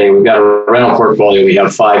let's say we've got a rental portfolio, we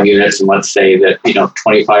have 5 units, and let's say that,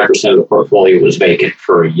 25% of the portfolio was vacant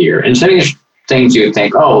for a year. And so these things you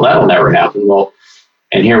think, oh, that'll never happen. Well,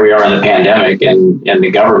 and here we are in the pandemic, and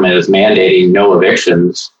the government is mandating no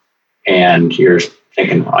evictions. And you're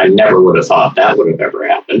thinking, I never would have thought that would have ever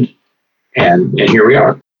happened. And here we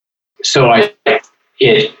are. So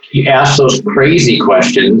you ask those crazy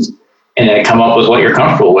questions and then come up with what you're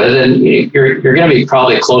comfortable with, and you're going to be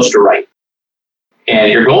probably close to right.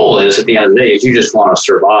 And your goal is, at the end of the day, is you just want to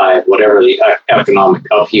survive whatever the economic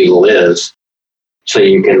upheaval is, so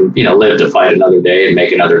you can, live to fight another day and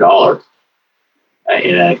make another dollar.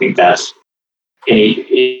 And I think that's,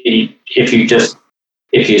 if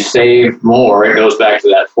you save more, it goes back to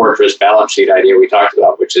that fortress balance sheet idea we talked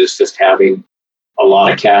about, which is just having a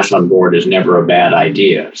lot of cash on board is never a bad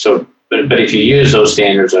idea. So, but if you use those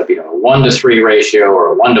standards of, a 1-to-3 ratio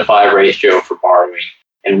or a 1-to-5 ratio for borrowing,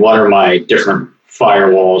 and what are my different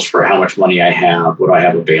firewalls for how much money I have, what I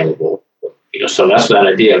have available, so that's that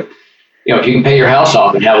idea of, if you can pay your house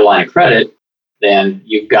off and have a line of credit, then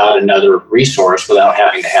you've got another resource without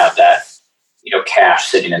having to have that, cash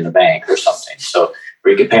sitting in the bank or something. So,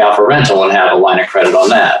 or you could pay off a rental and have a line of credit on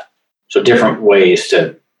that. So different ways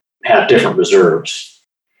to have different reserves.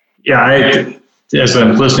 Yeah, as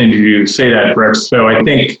I'm listening to you say that, Rex, so I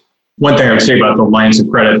think one thing I would say about the lines of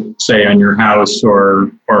credit, say on your house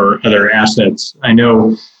or other assets, I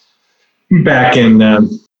know back in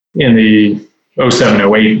the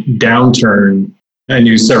 07-08 downturn, I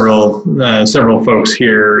knew several folks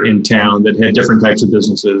here in town that had different types of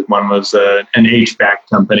businesses. One was an HVAC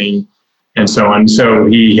company and so on. So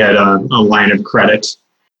he had a line of credit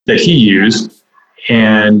that he used.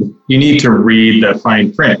 And you need to read the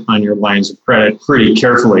fine print on your lines of credit pretty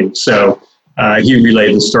carefully. So he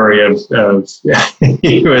relayed the story of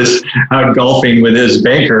he was out golfing with his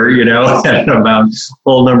banker, at about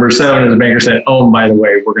hole number 7, and the banker said, "Oh, by the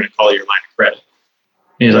way, we're going to call your line of credit."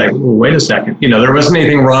 And he's like, "Well, wait a second. There wasn't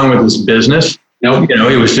anything wrong with this business. Nope.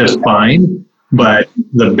 It was just fine." But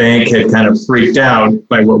the bank had kind of freaked out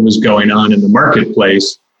by what was going on in the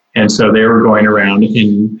marketplace. And so they were going around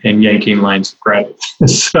and yanking lines of credit.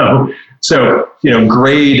 So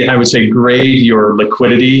grade your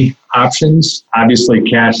liquidity options. Obviously,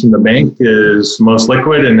 cash in the bank is most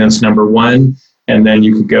liquid, and that's number one. And then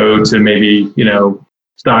you could go to maybe,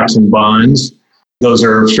 stocks and bonds. Those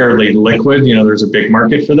are fairly liquid. There's a big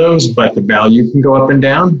market for those, but the value can go up and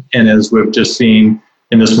down. And as we've just seen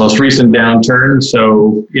in this most recent downturn,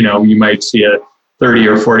 so, you might see a 30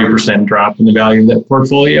 or 40% drop in the value of that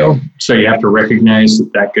portfolio. So you have to recognize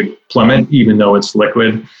that could plummet, even though it's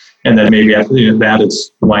liquid. And then maybe after that,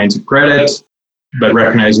 it's lines of credit, but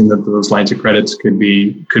recognizing that those lines of credits could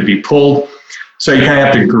be pulled. So you kind of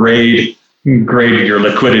have to grade your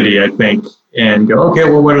liquidity, I think, and go, okay,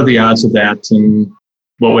 well, what are the odds of that? And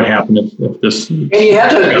what would happen if this? And you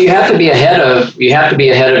have to be ahead of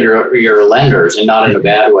your lenders, and not in a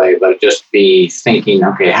bad way, but just be thinking,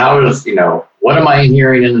 okay, how does, what am I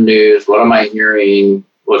hearing in the news? What am I hearing?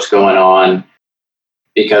 What's going on?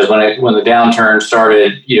 Because when the downturn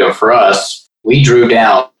started, for us, we drew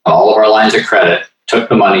down all of our lines of credit, took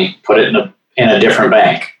the money, put it in a different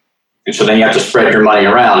bank. And so then you have to spread your money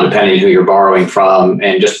around depending who you're borrowing from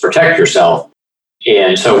and just protect yourself.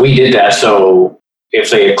 And so we did that. So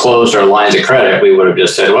if they had closed our lines of credit, we would have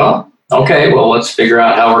just said, well, okay, well, let's figure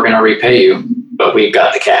out how we're going to repay you, but we've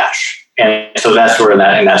got the cash. And so that's where in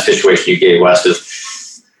that situation you gave Wes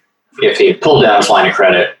is, if he had pulled down his line of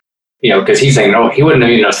credit, because he's saying, no, he wouldn't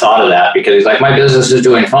have even thought of that, because he's like, my business is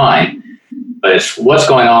doing fine. But it's what's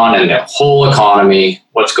going on in the whole economy,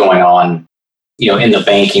 what's going on, in the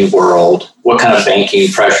banking world, what kind of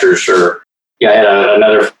banking pressures are. I had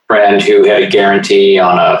another friend who had a guarantee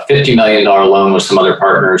on a $50 million loan with some other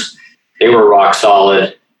partners. They were rock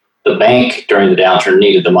solid. The bank during the downturn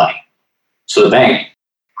needed the money. So the bank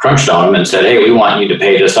crunched on them and said, hey, we want you to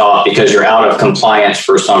pay this off because you're out of compliance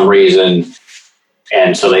for some reason.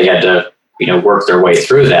 And so they had to, work their way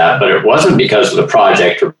through that. But it wasn't because of the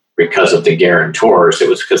project or because of the guarantors. It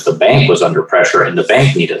was because the bank was under pressure and the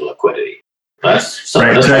bank needed liquidity. Right. So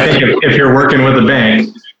I think if you're working with a bank,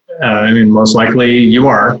 most likely you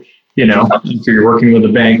are, if you're working with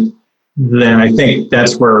a bank, then I think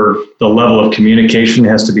that's where the level of communication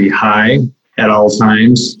has to be high at all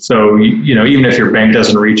times. So, even if your bank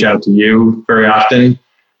doesn't reach out to you very often,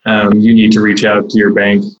 you need to reach out to your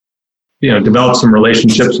bank, develop some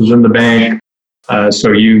relationships within the bank.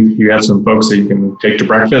 So you have some folks that you can take to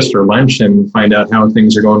breakfast or lunch and find out how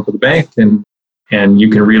things are going for the bank, and you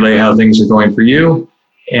can relay how things are going for you.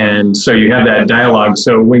 And so you have that dialogue.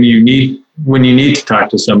 So when you need to talk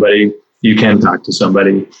to somebody, you can talk to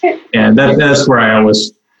somebody. And that's where I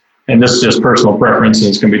always, and this is just personal preference and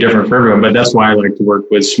it's going to be different for everyone, but that's why I like to work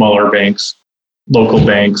with smaller banks, local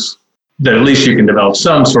banks, that at least you can develop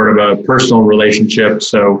some sort of a personal relationship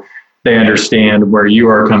so they understand where you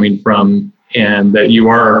are coming from and that you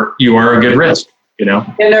are a good risk,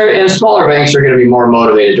 And smaller banks are going to be more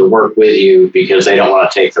motivated to work with you because they don't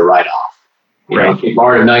want to take the write-off. If you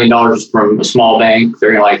borrowed $1 million from a small bank,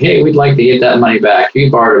 they're going to hey, we'd like to get that money back. If you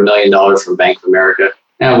borrowed $1 million from Bank of America,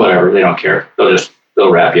 whatever, they don't care.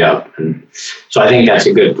 They'll wrap you up. And so I think that's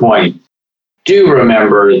a good point. Do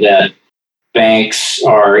remember that banks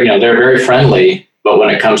are, they're very friendly, but when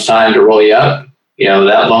it comes time to roll you up,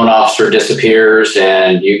 that loan officer disappears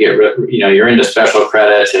and you get, you're into special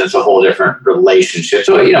credits and it's a whole different relationship.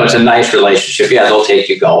 So, it's a nice relationship. Yeah, they'll take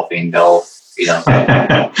you golfing. They'll,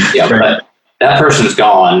 right. But that person's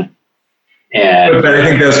gone. But I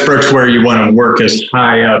think that's Brooks where you want to work as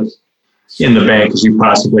high up in the bank as you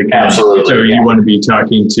possibly can. Absolutely. So you want to be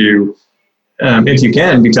talking to, if you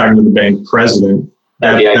can, be talking to the bank president.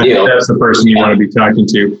 That'd be ideal. That's the person you want to be talking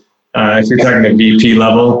to. If you're talking at VP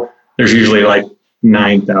level, there's usually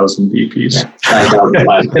 9,000 VPs.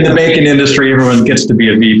 9,000. In the banking industry, everyone gets to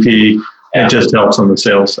be a VP. Yeah. It just helps on the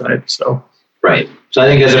sales side. So right. So I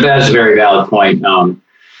think that's a very valid point.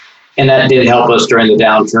 And that did help us during the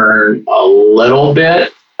downturn a little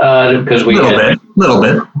bit because we little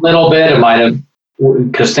bit. It might have,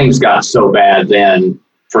 because things got so bad then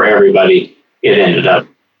for everybody. It ended up,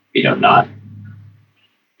 not.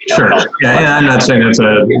 Sure. Yeah, I'm not saying that's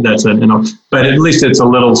a but at least it's a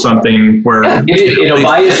little something where it'll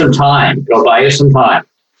buy you some time.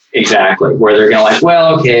 Exactly. Where they're going to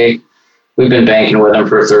well, okay, we've been banking with them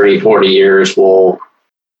for 30, 40 years. We'll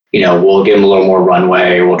give them a little more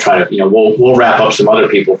runway. We'll try to, we'll wrap up some other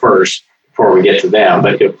people first before we get to them.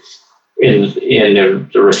 But in the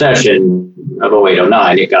recession of 08,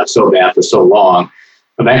 09, it got so bad for so long.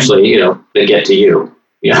 Eventually, they get to you.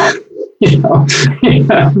 But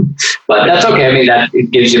that's okay. That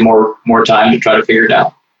it gives you more time to try to figure it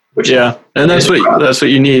out. And that's what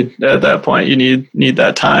you need at that point. You need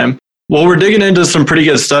that time. Well, we're digging into some pretty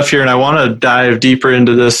good stuff here, and I want to dive deeper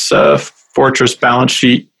into this Fortress balance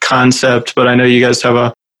sheet concept. But I know you guys have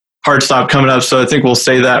a hard stop coming up, so I think we'll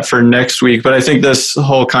say that for next week. But I think this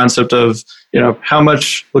whole concept of how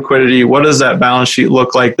much liquidity, what does that balance sheet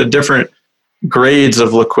look like, the different grades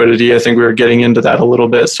of liquidity. I think we were getting into that a little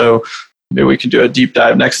bit. So maybe we could do a deep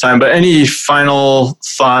dive next time. But any final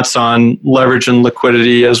thoughts on leverage and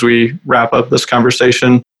liquidity as we wrap up this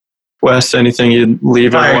conversation? Wes, anything you'd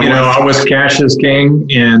leave everyone with? Always cash is king.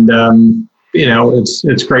 And,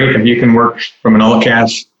 it's great if you can work from an all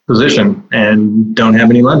cash position and don't have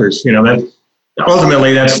any lenders. That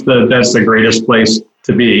ultimately that's the greatest place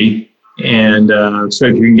to be. And so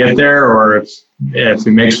if you can get there, or if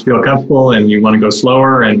it makes you feel comfortable and you want to go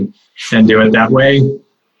slower and do it that way,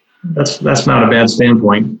 that's not a bad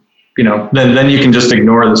standpoint. Then you can just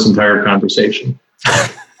ignore this entire conversation.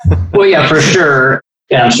 Well, yeah, for sure.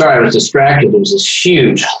 And I'm sorry I was distracted. There was this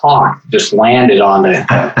huge hawk just landed on the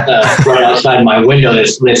right outside my window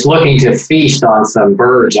that's looking to feast on some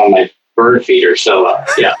birds on my bird feeder. So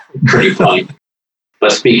pretty funny.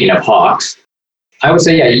 But speaking of hawks, I would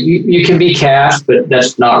say, you can be cash, but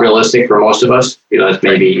that's not realistic for most of us. That's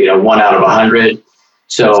maybe 1 out of 100.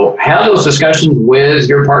 So have those discussions with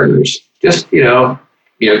your partners. Just grab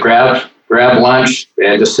lunch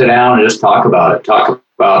and just sit down and just talk about it. Talk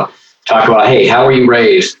about, hey, how were you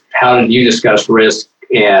raised? How did you discuss risk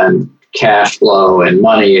and cash flow and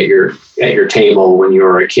money at your table when you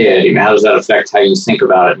were a kid? How does that affect how you think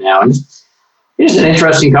about it now? And it's an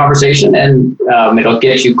interesting conversation, and it'll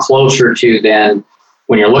get you closer to then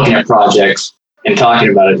when you're looking at projects and talking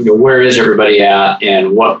about it. Where is everybody at,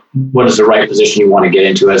 and what is the right position you want to get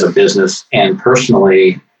into as a business and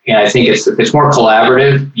personally, And I think if it's more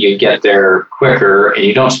collaborative, you get there quicker, and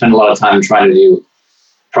you don't spend a lot of time trying to do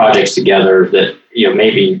projects together that,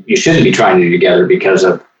 maybe you shouldn't be trying to do together because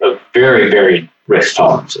of very, very risk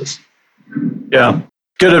tolerances. Yeah.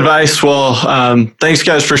 Good advice. Well, thanks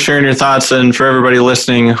guys for sharing your thoughts, and for everybody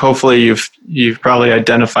listening. Hopefully you've probably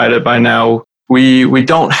identified it by now. We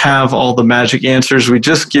don't have all the magic answers. We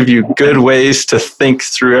just give you good ways to think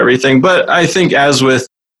through everything. But I think, as with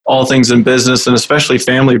all things in business, and especially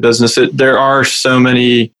family business, there are so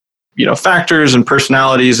many factors and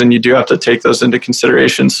personalities, and you do have to take those into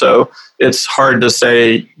consideration. So it's hard to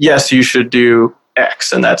say, yes, you should do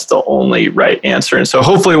X, and that's the only right answer. And so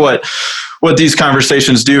hopefully what these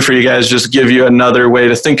conversations do for you guys, just give you another way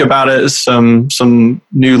to think about it, some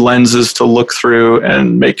new lenses to look through,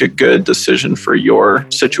 and make a good decision for your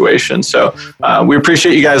situation. So we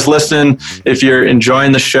appreciate you guys listening. If you're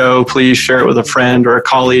enjoying the show, please share it with a friend or a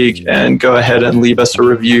colleague, and go ahead and leave us a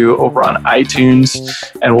review over on iTunes.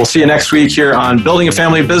 And we'll see you next week here on Building a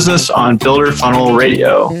Family Business on Builder Funnel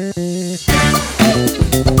Radio.